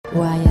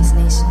YS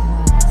Nation.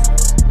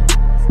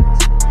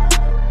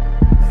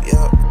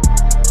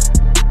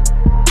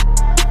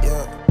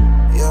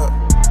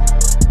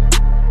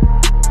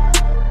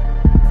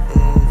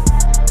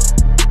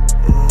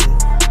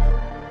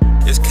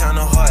 It's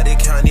kinda hard to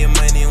count your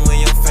money when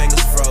your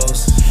fingers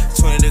froze.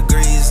 20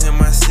 degrees in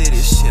my city,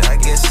 shit, I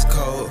guess it's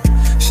cold.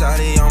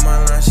 Shawty on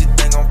my line, she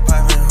think I'm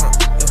poppin', huh?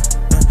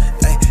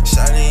 Ay,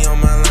 shawty on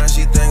my line,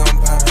 she think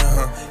I'm poppin',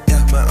 huh?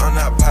 Yeah, but I'm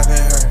not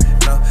poppin' her,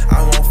 no,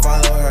 I won't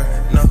follow her,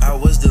 no. I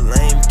was the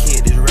lame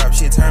kid, this rap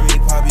shit turned me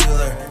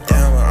popular.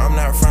 Damn, I'm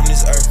not from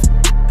this earth,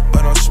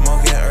 but I'm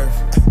smoking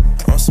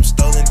earth, on some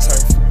stolen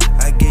turf.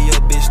 I give your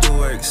bitch the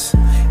works,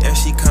 and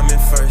she coming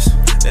first,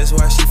 that's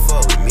why she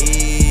fuck with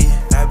me.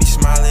 I be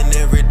smiling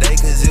every day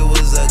cause it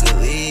was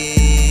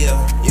ugly, yeah.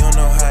 You don't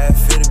know how it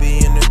feel to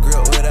be in the grill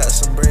without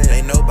some bread.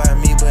 They know about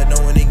me but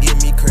don't wanna give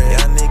me credit.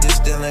 Y'all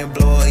niggas still ain't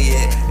blow it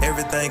yet.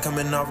 Everything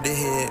coming off the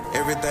head,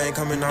 everything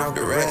coming off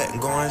the rack.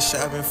 Going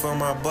shopping for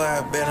my boy,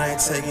 I bet I ain't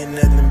taking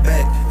nothing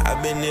back.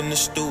 I been in the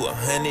stew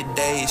 100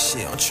 days,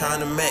 shit, I'm trying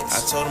to max.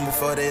 I told them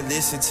before they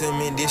listen to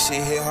me, this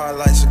shit hit hard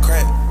like some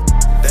crack.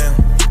 Damn,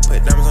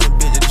 put diamonds on the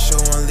bitch just to show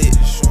one lit.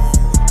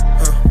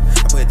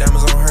 Put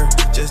diamonds on her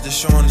just to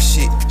show on the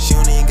shit. She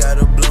don't even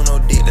gotta blow no